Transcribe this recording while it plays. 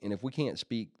And if we can't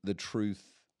speak the truth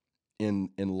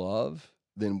in love,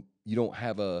 then you don't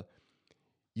have a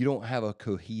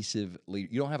cohesive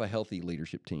you don't have a healthy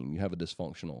leadership team. You have a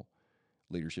dysfunctional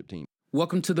leadership team.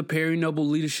 Welcome to the Perry Noble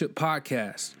Leadership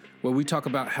Podcast, where we talk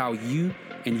about how you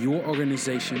and your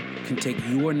organization can take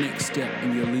your next step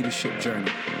in your leadership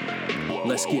journey.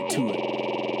 Let's get to it.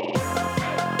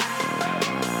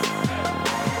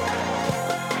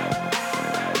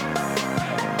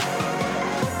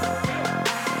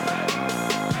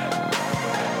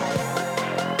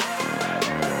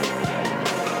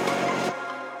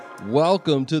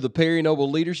 Welcome to the Perry Noble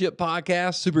Leadership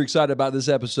Podcast. Super excited about this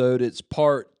episode. It's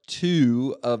part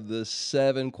 2 of the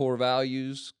 7 core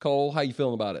values. Cole, how you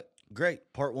feeling about it?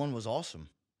 Great. Part 1 was awesome.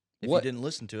 If What- you didn't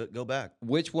listen to it, go back.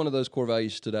 Which one of those core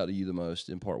values stood out to you the most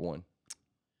in part 1?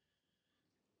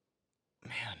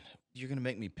 Man, you're going to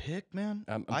make me pick, man?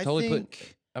 I'm I totally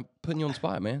think I'm putting you on the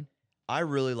spot, man. I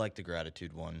really like the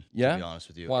gratitude one, Yeah? to be honest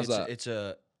with you. Why's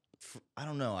that? I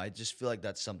don't know. I just feel like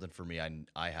that's something for me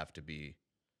I have to be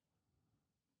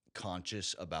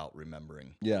conscious about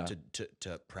remembering. Yeah.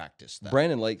 To practice that.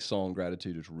 Brandon Lake's song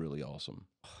Gratitude is really awesome.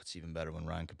 Oh, it's even better when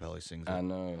Ryan Capelli sings it. I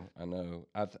know.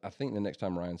 I think the next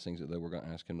time Ryan sings it, though, we're going to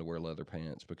ask him to wear leather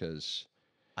pants because...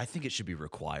 I think it should be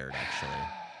required, actually.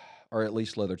 Or at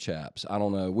least leather chaps. I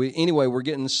don't know. We're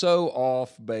getting so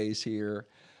off base here.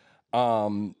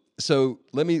 So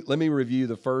let me review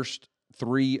the first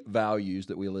 3 values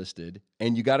that we listed,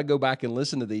 and you got to go back and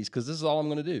listen to these because this is all I'm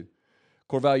going to do.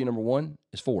 Core value number 1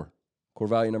 is 4. Core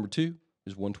value number 2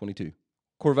 is 122.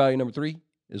 Core value number 3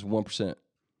 is 1%.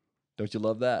 Don't you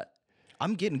love that?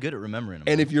 I'm getting good at remembering them.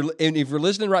 And if you're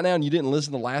listening right now and you didn't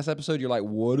listen to the last episode, you're like,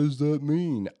 what does that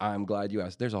mean? I'm glad you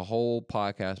asked. There's a whole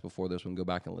podcast before this one. Go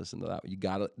back and listen to that. You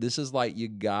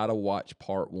gotta watch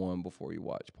part 1 before you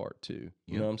watch part 2.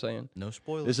 You know what I'm saying? No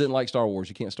spoilers. This isn't like Star Wars.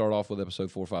 You can't start off with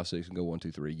episode 4, 5, 6 and go 1, 2,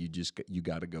 3. You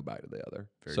got to go back to the other.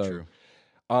 Very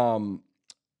true.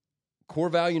 Core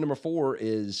value number 4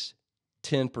 is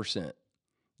 10%.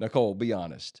 Nicole, be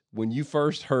honest. When you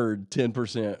first heard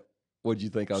 10%, what did you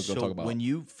think I was going to talk about? When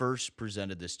you first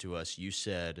presented this to us, you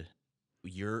said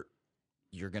you're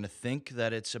going to think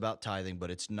that it's about tithing, but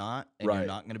it's not, and Right. you're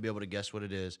not going to be able to guess what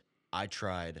it is. I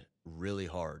tried really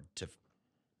hard to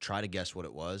try to guess what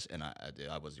it was, and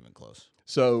I wasn't even close.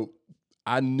 So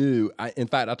I knew, in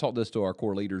fact, I taught this to our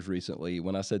core leaders recently.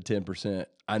 When I said 10%,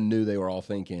 I knew they were all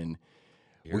thinking,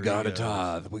 Here we got to goes.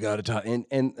 tithe. We got to tithe.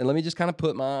 And let me just kind of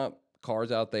put my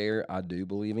cards out there. I do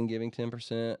believe in giving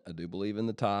 10%. I do believe in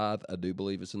the tithe. I do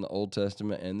believe it's in the Old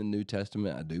Testament and the New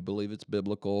Testament. I do believe it's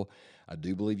biblical. I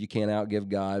do believe you can't outgive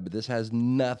God, but this has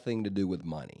nothing to do with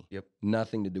money. Yep.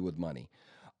 Nothing to do with money.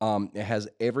 It has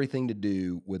everything to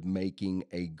do with making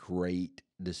a great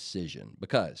decision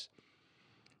because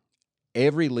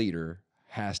every leader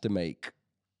has to make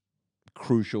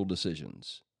crucial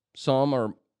decisions. Some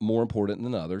are more important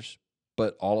than others,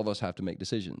 but all of us have to make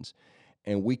decisions.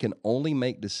 And we can only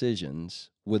make decisions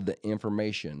with the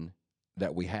information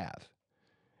that we have.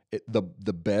 The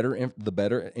better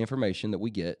information that we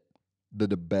get,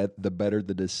 the better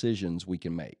the decisions we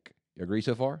can make. You agree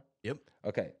so far? Yep.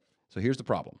 Okay. So here's the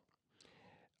problem.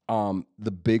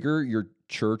 The bigger your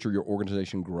church or your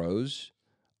organization grows,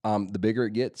 the bigger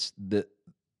it gets, the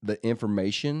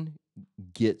information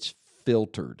gets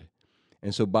filtered.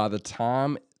 And so by the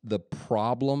time the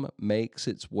problem makes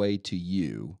its way to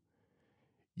you,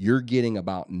 you're getting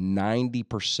about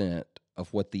 90%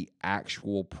 of what the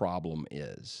actual problem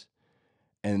is.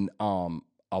 And a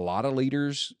lot of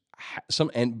leaders,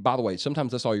 and by the way,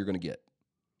 sometimes that's all you're going to get.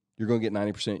 You're going to get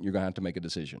 90%, you're going to have to make a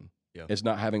decision. Yeah. It's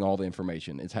not having all the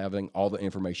information. It's having all the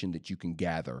information that you can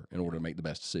gather in order to make the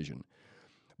best decision.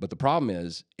 But the problem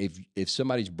is, if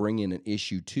somebody's bringing an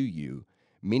issue to you,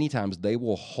 many times they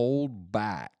will hold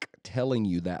back telling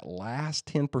you that last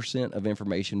 10% of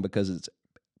information because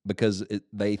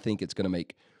they think it's going to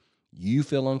make you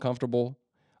feel uncomfortable.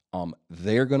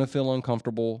 They're going to feel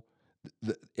uncomfortable.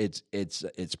 It's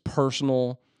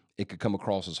personal. It could come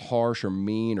across as harsh or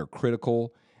mean or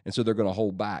critical, and so they're going to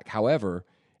hold back. However,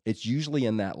 it's usually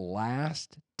in that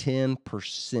last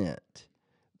 10%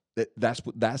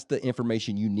 that's the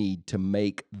information you need to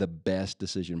make the best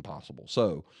decision possible.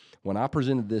 So when I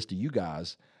presented this to you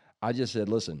guys, I just said,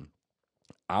 listen,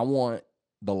 I want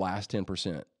the last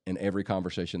 10% in every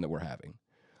conversation that we're having.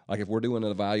 Like if we're doing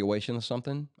an evaluation of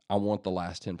something, I want the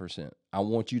last 10%. I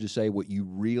want you to say what you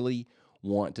really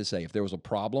want to say. If there was a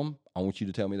problem, I want you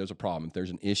to tell me there's a problem. If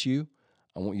there's an issue,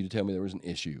 I want you to tell me there was an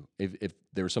issue. If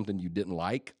there was something you didn't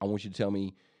like, I want you to tell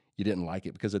me you didn't like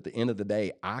it. Because at the end of the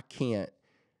day, I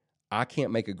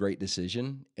can't make a great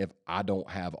decision if I don't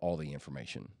have all the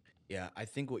information. Yeah, I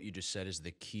think what you just said is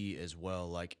the key as well.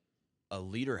 Like a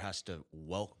leader has to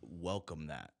welcome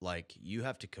that. Like you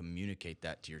have to communicate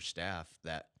that to your staff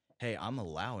that, hey, I'm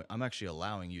actually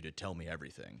allowing you to tell me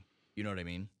everything. You know what I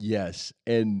mean? Yes.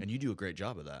 And And you do a great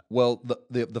job of that. well,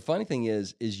 the funny thing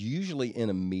is usually in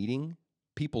a meeting,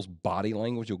 people's body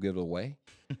language will give it away.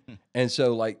 And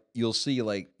so like you'll see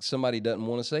like somebody doesn't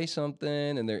want to say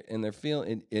something and they're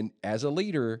feeling and as a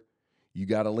leader, you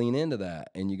got to lean into that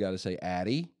and you got to say,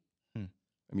 Addie.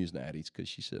 I'm using Addie's because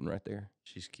she's sitting right there.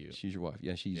 She's cute. She's your wife.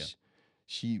 Yeah,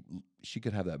 she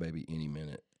could have that baby any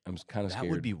minute. I'm kind of scared.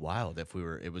 That would be wild if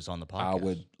it was on the podcast. I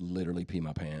would literally pee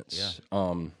my pants.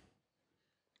 Yeah.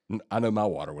 I know my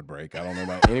water would break. I don't know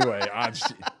about anyway.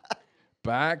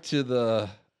 Back to the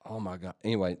oh my god.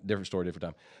 Anyway, different story,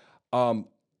 different time.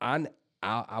 I'm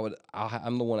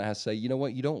the one that has to say, you know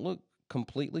what? You don't look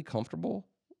completely comfortable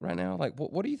right now. Like,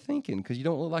 what are you thinking? Because you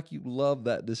don't look like you love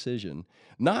that decision.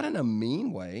 Not in a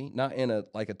mean way, not in a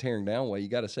like a tearing down way. You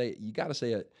got to say it. You got to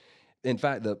say it. In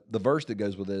fact, the verse that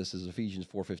goes with this is Ephesians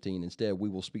 4:15. Instead, we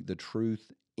will speak the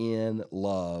truth in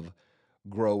love,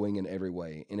 growing in every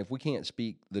way. And if we can't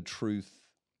speak the truth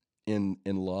in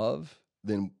love,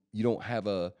 then you don't have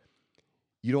a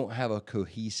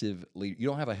cohesive leader. You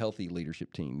don't have a healthy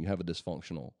leadership team. You have a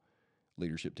dysfunctional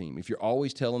leadership team. If you're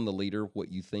always telling the leader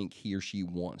what you think he or she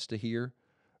wants to hear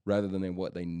rather than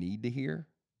what they need to hear,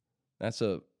 it's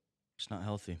not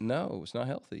healthy. No, it's not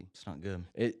healthy. It's not good.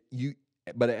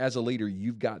 But as a leader,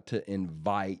 you've got to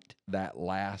invite that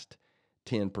last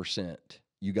 10%.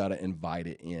 You got to invite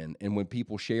it in. And when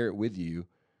people share it with you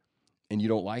and you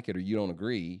don't like it or you don't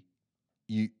agree,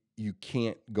 you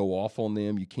can't go off on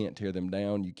them. You can't tear them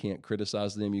down. You can't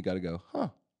criticize them. You got to go, huh?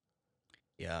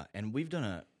 Yeah, and we've done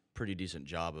a pretty decent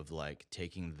job of like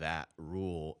taking that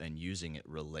rule and using it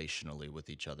relationally with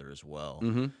each other as well.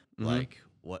 Like,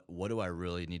 what do I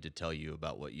really need to tell you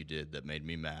about what you did that made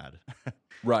me mad?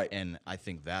 Right. And I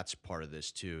think that's part of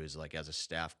this too, is like as a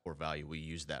staff core value, we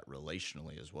use that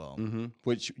relationally as well.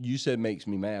 Which you said makes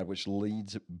me mad, which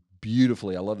leads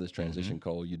beautifully. I love this transition,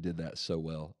 Cole. You did that so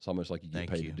well. It's almost like you get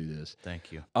paid to do this.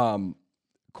 Thank you.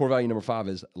 Core value number 5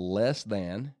 is less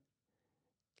than.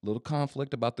 Little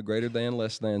conflict about the greater than,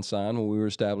 less than sign when we were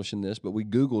establishing this, but we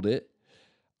Googled it.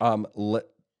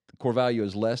 Core value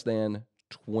is less than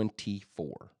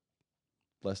 24.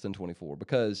 Less than 24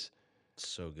 because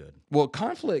so good. Well,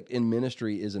 conflict in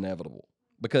ministry is inevitable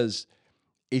because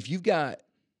if you've got,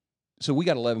 so we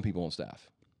got 11 people on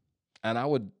staff, and I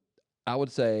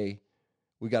would say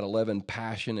we got 11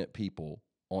 passionate people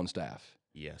on staff.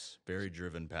 Yes, very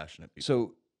driven, passionate people.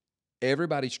 So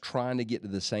everybody's trying to get to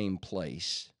the same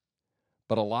place,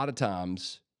 but a lot of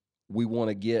times we want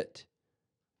to get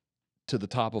to the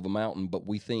top of a mountain, but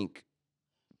we think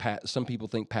some people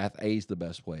think path A is the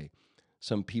best way.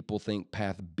 Some people think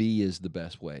path B is the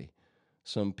best way.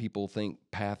 Some people think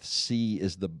path C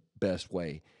is the best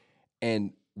way.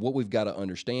 And what we've got to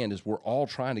understand is we're all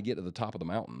trying to get to the top of the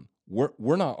mountain.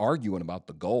 We're not arguing about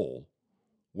the goal.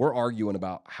 We're arguing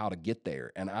about how to get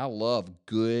there. And I love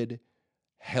good,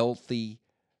 healthy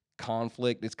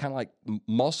conflict. It's kind of like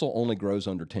muscle only grows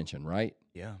under tension, right?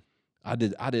 Yeah. I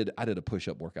did a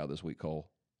push-up workout this week, Cole,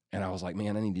 and I was like,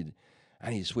 man, I need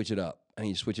to switch it up. And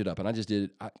I just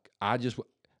did. I'm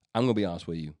gonna be honest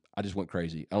with you. I just went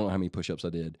crazy. I don't know how many push-ups I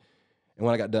did. And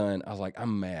when I got done, I was like,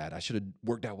 I'm mad. I should have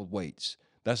worked out with weights.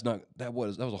 That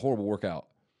was a horrible workout.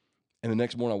 And the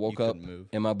next morning I woke up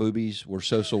and my boobies were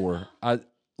so sore. I'm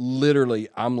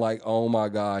like, oh my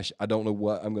gosh, I don't know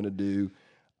what I'm gonna do.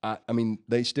 I mean,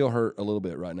 they still hurt a little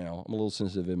bit right now. I'm a little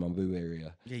sensitive in my boob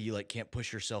area. Yeah, you like can't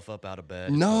push yourself up out of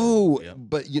bed. No,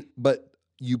 but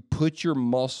you put your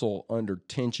muscle under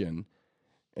tension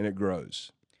and it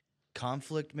grows.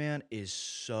 Conflict, man, is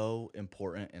so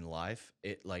important in life.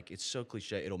 It's so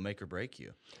cliche. It'll make or break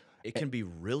you. It can be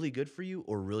really good for you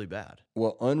or really bad.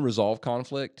 Well, unresolved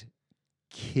conflict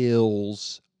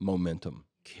kills momentum.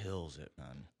 Kills it,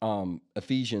 man.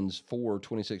 Ephesians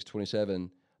 4:26-27,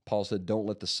 Paul said, don't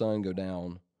let the sun go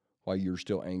down while you're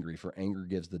still angry, for anger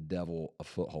gives the devil a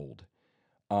foothold.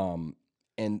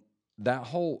 And that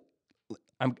whole,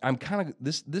 I'm kind of,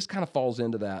 this kind of falls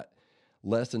into that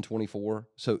less than 24.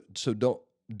 So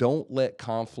don't let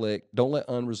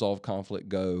unresolved conflict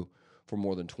go for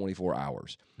more than 24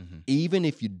 hours. Mm-hmm. Even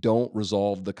if you don't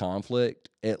resolve the conflict,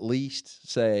 at least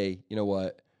say, you know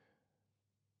what?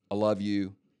 I love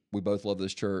you. We both love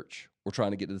this church. We're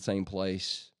trying to get to the same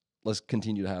place. Let's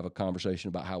continue to have a conversation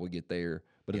about how we get there.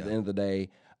 But at the end of the day,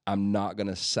 I'm not going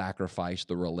to sacrifice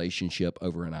the relationship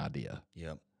over an idea.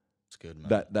 Yep. It's good,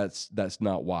 man. That's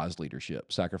not wise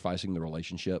leadership, sacrificing the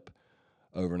relationship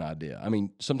over an idea. I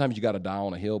mean, sometimes you got to die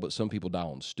on a hill, but some people die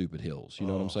on stupid hills. You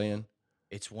know what I'm saying?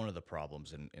 It's one of the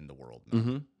problems in the world,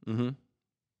 man.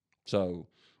 So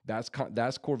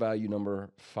that's core value number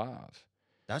 5.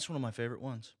 That's one of my favorite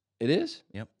ones. It is?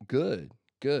 Yep. Good.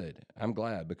 I'm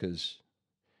glad, because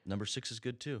Number 6 is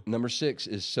good too. number 6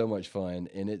 is so much fun,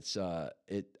 and it's I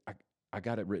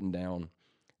got it written down.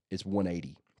 It's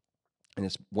 180, and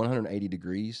it's 180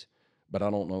 degrees, but I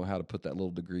don't know how to put that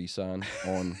little degree sign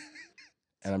on.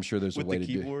 And I'm sure there's a way to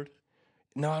do it. keyboard?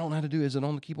 No, I don't know how to do it. Is it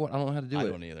on the keyboard? I don't know how to do it. I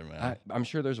don't either, man. I'm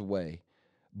sure there's a way,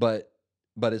 but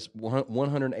it's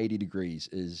 180 degrees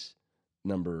is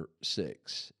number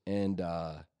 6, and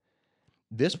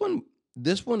this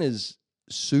one is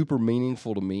super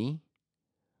meaningful to me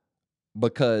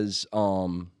because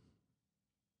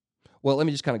well, let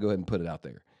me just kind of go ahead and put it out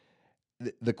there.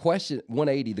 The question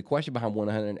 180, the question behind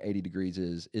 180 degrees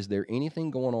is there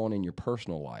anything going on in your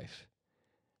personal life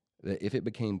that if it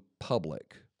became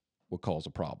public would cause a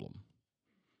problem?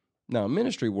 Now,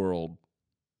 ministry world,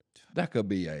 that could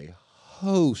be a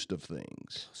host of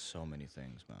things. So many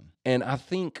things, man. And I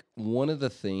think one of the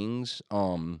things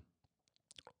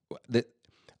that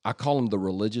I call them the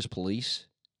religious police,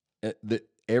 that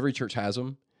every church has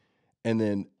them, and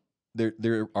then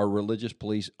there are religious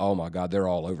police. Oh my God, they're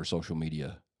all over social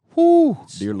media. Whoo,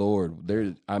 dear Lord.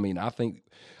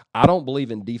 I don't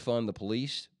believe in defund the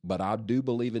police, but I do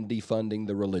believe in defunding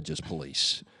the religious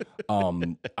police.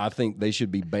 I think they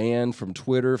should be banned from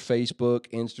Twitter, Facebook,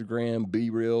 Instagram, Be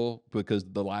Real, because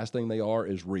the last thing they are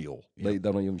is real. Yep. They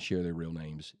don't even share their real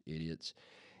names, idiots.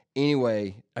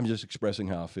 Anyway, I'm just expressing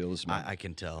how I feel. I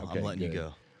can tell. Okay, I'm letting you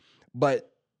go.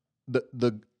 But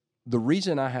the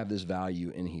reason I have this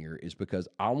value in here is because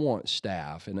I want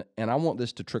staff, and I want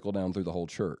this to trickle down through the whole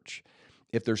church.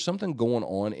 If there's something going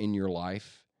on in your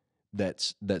life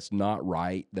that's not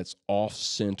right, that's off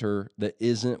center, that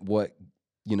isn't what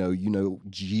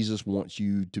Jesus wants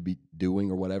you to be doing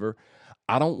or whatever,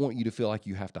 I don't want you to feel like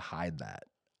you have to hide that.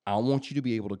 I want you to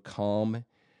be able to come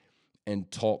and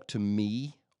talk to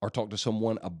me or talk to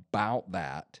someone about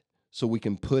that so we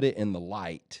can put it in the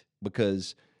light,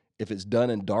 because if it's done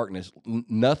in darkness,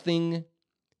 nothing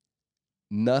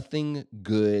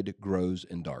good grows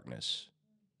in darkness.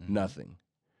 Mm-hmm. Nothing.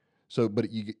 So, but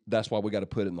that's why we got to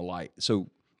put it in the light. So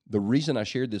the reason I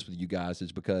shared this with you guys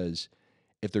is because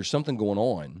if there's something going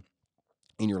on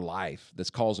in your life that's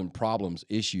causing problems,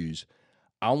 issues,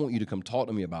 I want you to come talk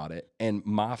to me about it. And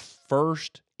my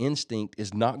first instinct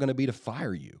is not going to be to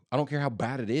fire you. I don't care how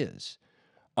bad it is.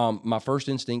 My first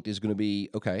instinct is going to be,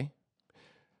 okay,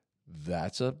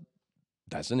 that's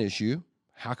an issue.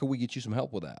 How can we get you some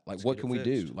help with that? Like, what can we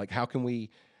do? Like, how can we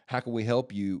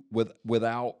help you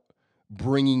without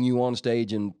bringing you on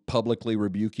stage and publicly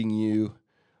rebuking you,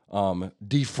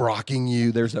 defrocking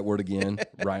you? There's that word again.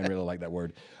 Ryan really liked that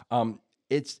word.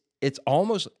 It's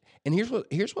almost, and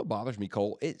here's what bothers me,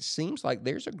 Cole. It seems like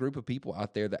there's a group of people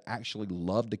out there that actually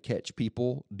love to catch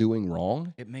people doing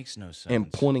wrong. It makes no sense.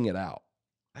 And pointing it out.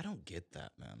 I don't get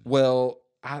that, man. Well,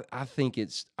 I think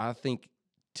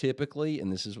typically,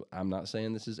 and I'm not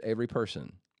saying this is every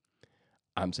person.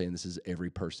 I'm saying this is every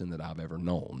person that I've ever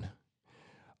known.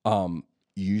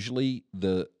 Usually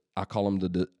I call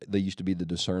them they used to be the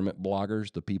discernment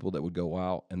bloggers, the people that would go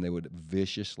out and they would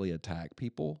viciously attack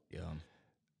people. Yeah.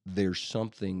 There's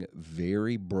something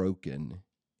very broken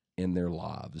in their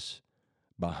lives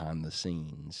behind the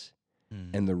scenes.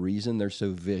 Mm-hmm. And the reason they're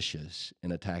so vicious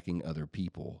in attacking other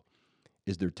people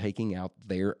is they're taking out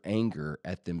their anger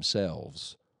at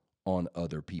themselves on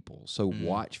other people. So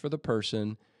watch for the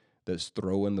person that's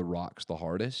throwing the rocks the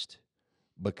hardest,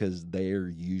 because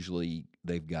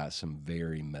they've got some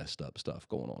very messed up stuff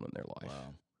going on in their life.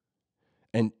 Wow.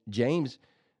 And James,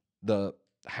 the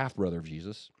half-brother of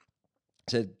Jesus,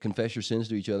 said, confess your sins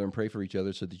to each other and pray for each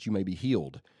other so that you may be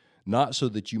healed, not so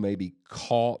that you may be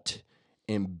caught,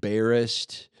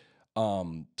 embarrassed,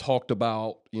 talked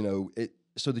about,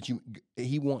 so that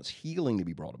he wants healing to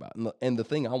be brought about. And the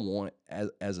thing I want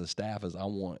as a staff is I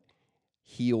want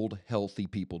healed, healthy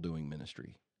people doing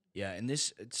ministry. Yeah, and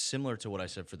it's similar to what I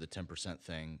said for the 10%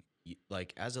 thing.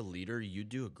 Like, as a leader, you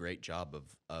do a great job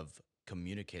of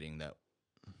communicating that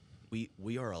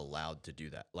we are allowed to do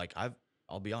that. Like,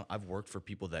 I'll be honest, I've worked for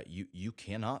people that you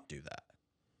cannot do that.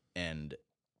 And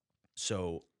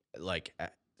so, like,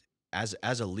 as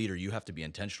a leader, you have to be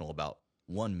intentional about,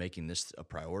 one, making this a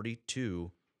priority,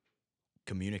 two,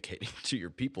 communicating to your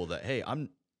people that, hey, I'm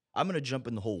going to jump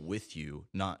in the hole with you,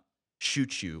 not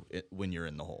shoot you when you're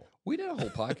in the hole. We did a whole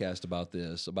podcast about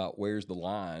this, about where's the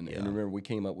line. Yeah. And remember, we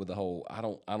came up with the whole, I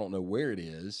don't know where it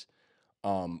is,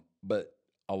 but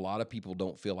a lot of people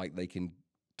don't feel like they can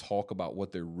talk about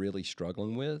what they're really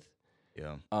struggling with.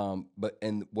 Yeah.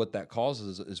 And what that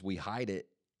causes is we hide it,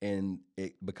 and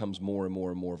it becomes more and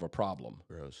more and more of a problem.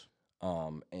 Gross.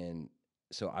 And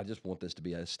so I just want this to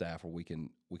be a staff where we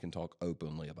can talk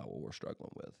openly about what we're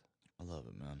struggling with. I love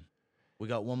it, man. We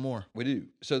got one more. We do.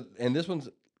 So, and this one's,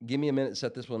 give me a minute to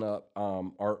set this one up.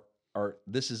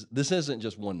 This isn't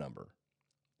just one number.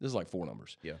 This is like 4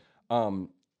 numbers. Yeah.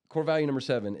 Core value number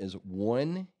 7 is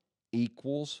 1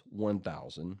 equals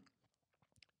 1,000.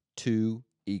 2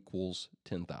 equals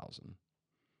 10,000.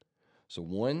 So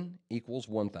 1 equals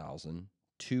 1,000.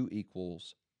 2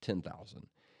 equals 10,000.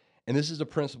 And this is a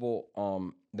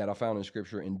principle that I found in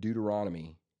Scripture in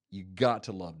Deuteronomy. You got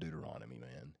to love Deuteronomy,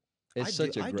 man. It's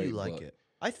such a great book. I do like it.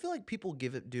 I feel like people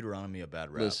give it Deuteronomy a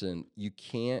bad rap. Listen, you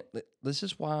can't. This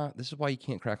is why you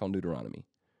can't crack on Deuteronomy.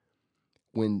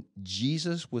 When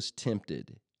Jesus was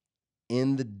tempted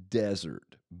in the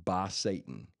desert by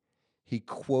Satan, he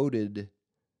quoted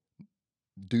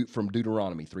from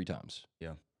Deuteronomy 3 times.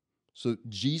 Yeah. So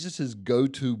Jesus'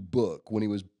 go-to book when he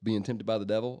was being tempted by the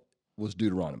devil was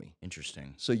Deuteronomy.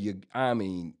 Interesting. So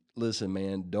listen,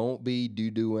 man, don't be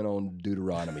doo-dooing on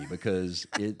Deuteronomy because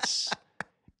it's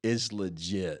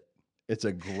legit. It's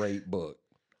a great book.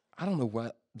 I don't know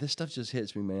what this stuff just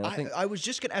hits me, man. I was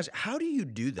just gonna ask, how do you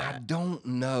do that? I don't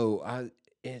know. I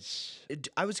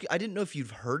didn't know if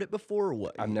you've heard it before or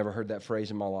what. I've never heard that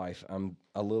phrase in my life. I'm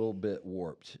a little bit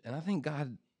warped, and I think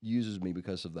God uses me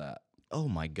because of that. Oh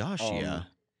my gosh, yeah.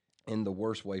 In the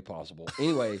worst way possible.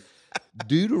 Anyway,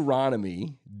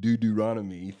 Deuteronomy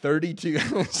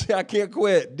 32. See, I can't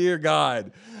quit. Dear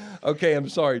God. Okay, I'm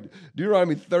sorry.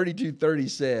 Deuteronomy 32:30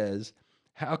 says,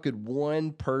 how could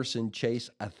one person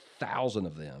chase 1,000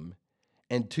 of them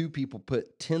and 2 people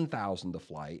put 10,000 to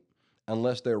flight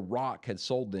unless their rock had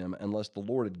sold them, unless the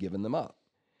Lord had given them up?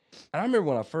 And I remember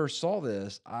when I first saw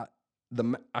this, I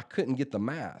couldn't get the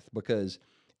math, because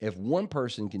if one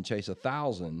person can chase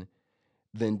 1,000,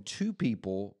 then 2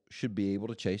 people should be able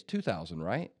to chase 2,000,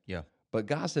 right? Yeah. But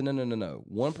God said, no.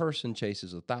 One person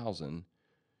chases 1,000,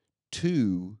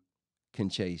 2 can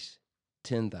chase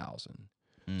 10,000.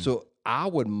 So I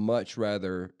would much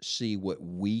rather see what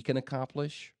we can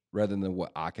accomplish rather than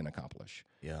what I can accomplish.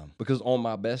 Yeah. Because on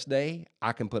my best day,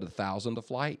 I can put 1,000 to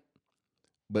flight,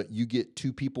 but you get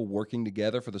 2 people working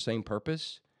together for the same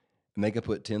purpose, and they can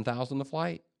put 10,000 to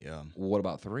flight. Yeah. Well, what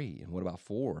about 3? And what about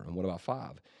 4? And what about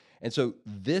 5? And so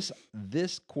this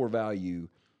core value,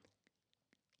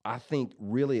 I think,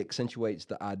 really accentuates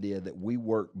the idea that we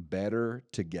work better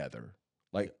together.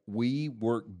 Like, we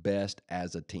work best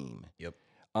as a team. Yep.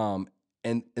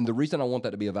 And the reason I want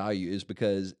that to be a value is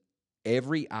because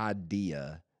every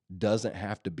idea doesn't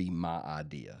have to be my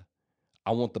idea.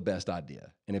 I want the best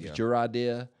idea. And if it's your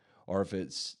idea, or if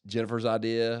it's Jennifer's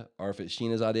idea, or if it's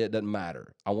Sheena's idea, it doesn't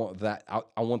matter. I want that.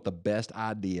 I want the best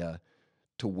idea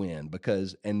to win,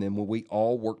 and then when we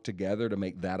all work together to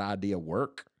make that idea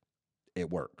work, it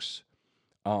works.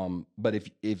 But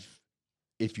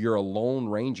if you're a lone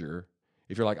ranger,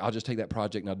 if you're like, I'll just take that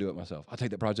project and I'll do it myself. I'll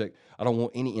take that project. I don't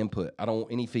want any input. I don't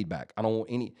want any feedback. I don't want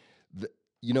any.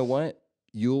 You know what?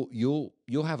 You'll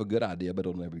have a good idea, but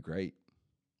it'll never be great.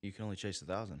 You can only chase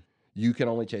 1,000. You can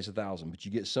only chase 1,000, but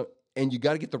you get some, and you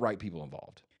got to get the right people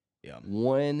involved. Yeah.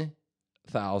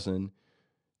 1,000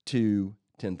 to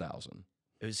 10,000.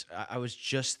 I was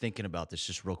just thinking about this.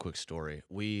 Just real quick story.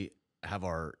 We have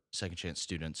our Second Chance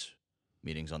students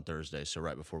meetings on Thursday. So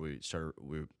right before we started,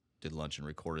 we did lunch and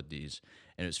recorded these.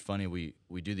 And it's funny, we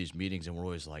do these meetings and we're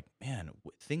always like, man,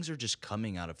 things are just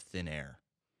coming out of thin air,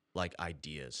 like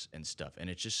ideas and stuff. And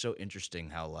it's just so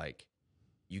interesting how, like,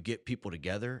 you get people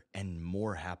together and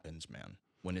more happens, man.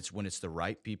 When it's the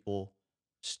right people,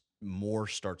 more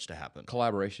starts to happen.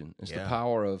 Collaboration. It's the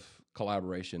power of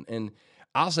collaboration. And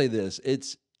I'll say this,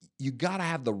 you got to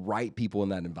have the right people in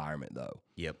that environment, though.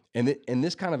 Yep. And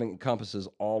this kind of encompasses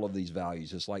all of these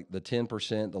values. It's like the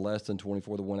 10%, the less than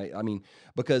 24, the 1.8. I mean,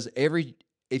 because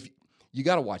if you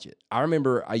got to watch it. I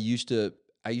remember I used to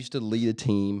lead a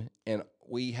team, and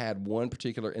we had one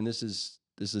particular, and this is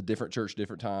a different church,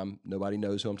 different time. Nobody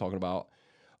knows who I'm talking about.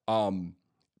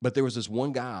 But there was this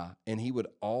one guy, and he would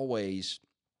always,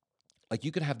 like,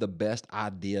 you could have the best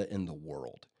idea in the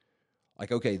world.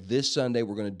 Like, okay, this Sunday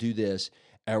we're going to do this,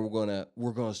 and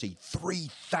we're going to see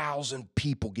 3,000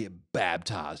 people get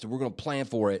baptized, and we're going to plan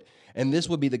for it. And this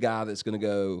would be the guy that's going to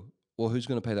go, well, who's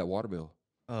going to pay that water bill?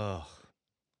 Oh.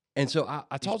 And so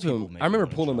I talked to him. I remember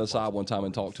pulling him aside one time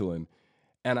and talked to him,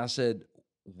 and I said,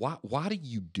 why do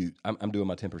you do, I'm doing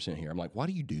my 10% here. I'm like, why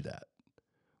do you do that?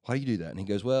 Why do you do that? And he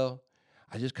goes, well,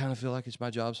 I just kind of feel like it's my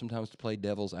job sometimes to play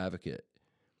devil's advocate.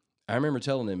 I remember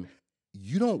telling him,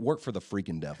 you don't work for the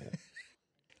freaking devil.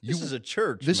 This is a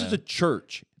church. This is a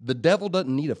church. The devil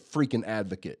doesn't need a freaking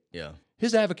advocate. Yeah.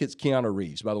 His advocate's Keanu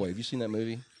Reeves. By the way, have you seen that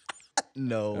movie?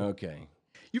 No. Okay.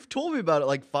 You've told me about it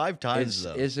like 5 times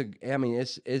though. It's a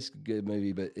a good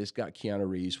movie, but it's got Keanu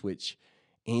Reeves, which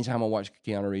anytime I watch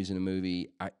Keanu Reeves in a movie,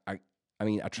 I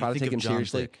try to take him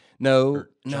seriously. Wick. No,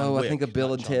 John I think Wick, of Bill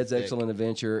not and John Ted's Wick. Excellent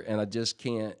Adventure, and I just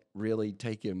can't really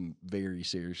take him very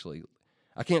seriously.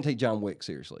 I can't take John Wick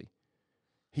seriously.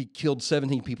 He killed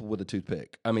 17 people with a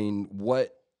toothpick. I mean,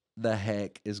 what the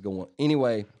heck is going on?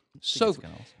 Anyway, so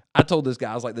I told this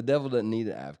guy, I was like, the devil doesn't need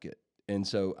an advocate. And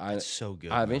so That's so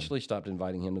good. I man. eventually stopped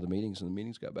inviting him to the meetings, and the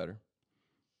meetings got better.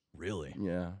 Really?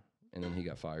 Yeah. And then he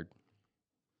got fired.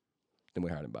 Then we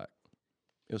hired him back.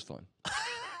 It was fun.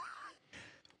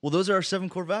 Well, those are our 7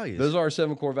 core values. Those are our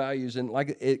 7 core values. And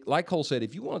like Cole said,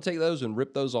 if you want to take those and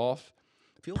rip those off,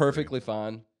 Feel perfectly free.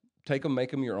 fine. Take them,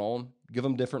 make them your own. Give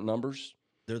them different numbers.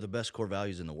 They're the best core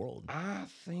values in the world. I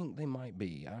think they might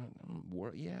be.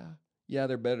 Yeah,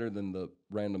 they're better than the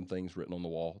random things written on the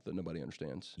wall that nobody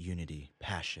understands. Unity,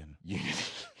 passion. Unity.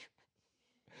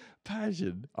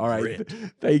 Passion. All right. Grit.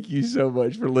 Thank you so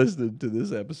much for listening to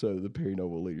this episode of the Perry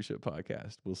Noble Leadership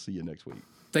Podcast. We'll see you next week.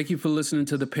 Thank you for listening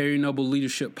to the Perry Noble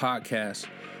Leadership Podcast.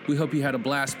 We hope you had a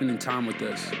blast spending time with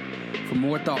us. For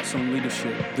more thoughts on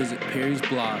leadership, visit Perry's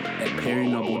blog at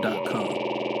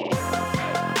perrynoble.com.